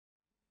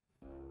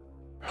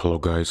Hello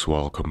guys,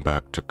 welcome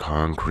back to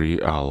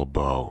Concrete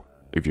Elbow.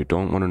 If you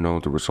don't want to know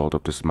the result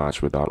of this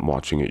match without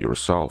watching it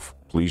yourself,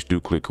 please do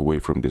click away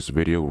from this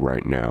video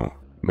right now.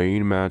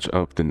 Main match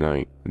of the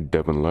night,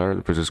 DEVON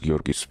LARRATT vs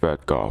GEORGI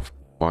SVETKOV.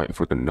 Fight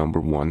for the number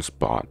 1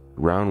 spot.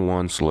 Round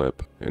 1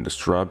 slip. In the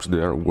straps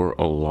there were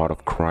a lot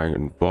of crying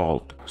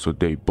involved, so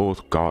they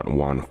both got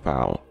 1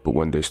 foul. But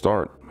when they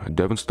start,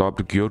 DEVON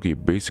stopped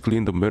GEORGI basically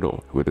in the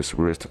middle with his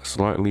wrist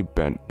slightly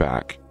bent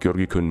back.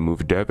 GEORGI couldn't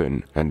move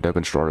DEVON, and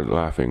DEVON started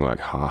laughing like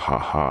ha ha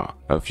ha.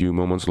 A few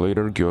moments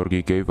later,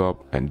 GEORGI gave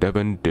up and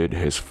DEVON did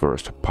his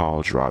first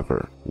pile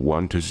driver.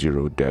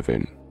 1-0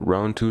 DEVON.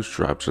 Round 2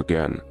 straps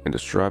again. In the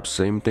straps,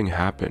 same thing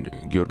happened.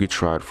 GEORGI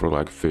tried for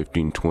like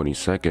 15-20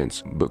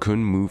 seconds, but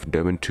couldn't move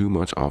DEVON too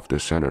much off the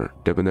center.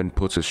 DEVON then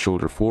puts his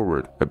shoulder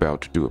forward,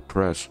 about to do a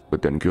press,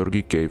 but then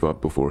GEORGI gave up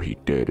before he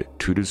did.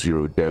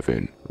 2-0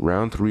 DEVON.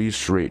 Round 3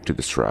 straight to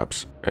the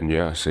straps. And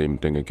yeah, same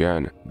thing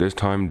again. This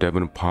time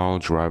DEVON pile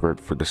drivered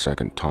for the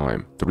second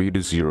time.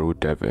 3-0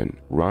 DEVON.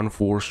 Round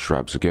 4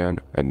 straps again,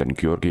 and then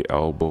GEORGI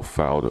elbow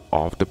fouled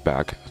off the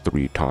back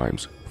 3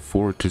 times.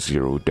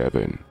 4-0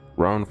 DEVON.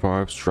 Round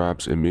 5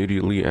 straps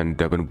immediately and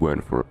DEVON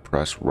went for a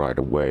press right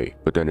away,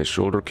 but then his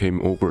shoulder came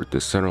over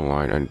the center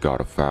line and got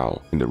a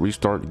foul. In the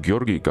restart,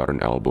 GEORGI got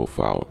an elbow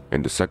foul.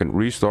 In the second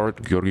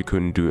restart, GEORGI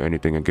couldn't do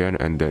anything again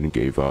and then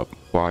gave up.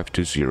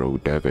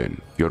 5-0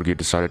 DEVON. GEORGI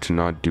decided to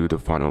not do the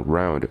final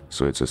round,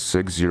 so it's a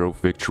 6-0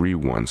 victory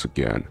once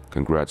again.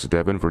 Congrats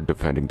DEVON for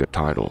defending the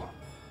title.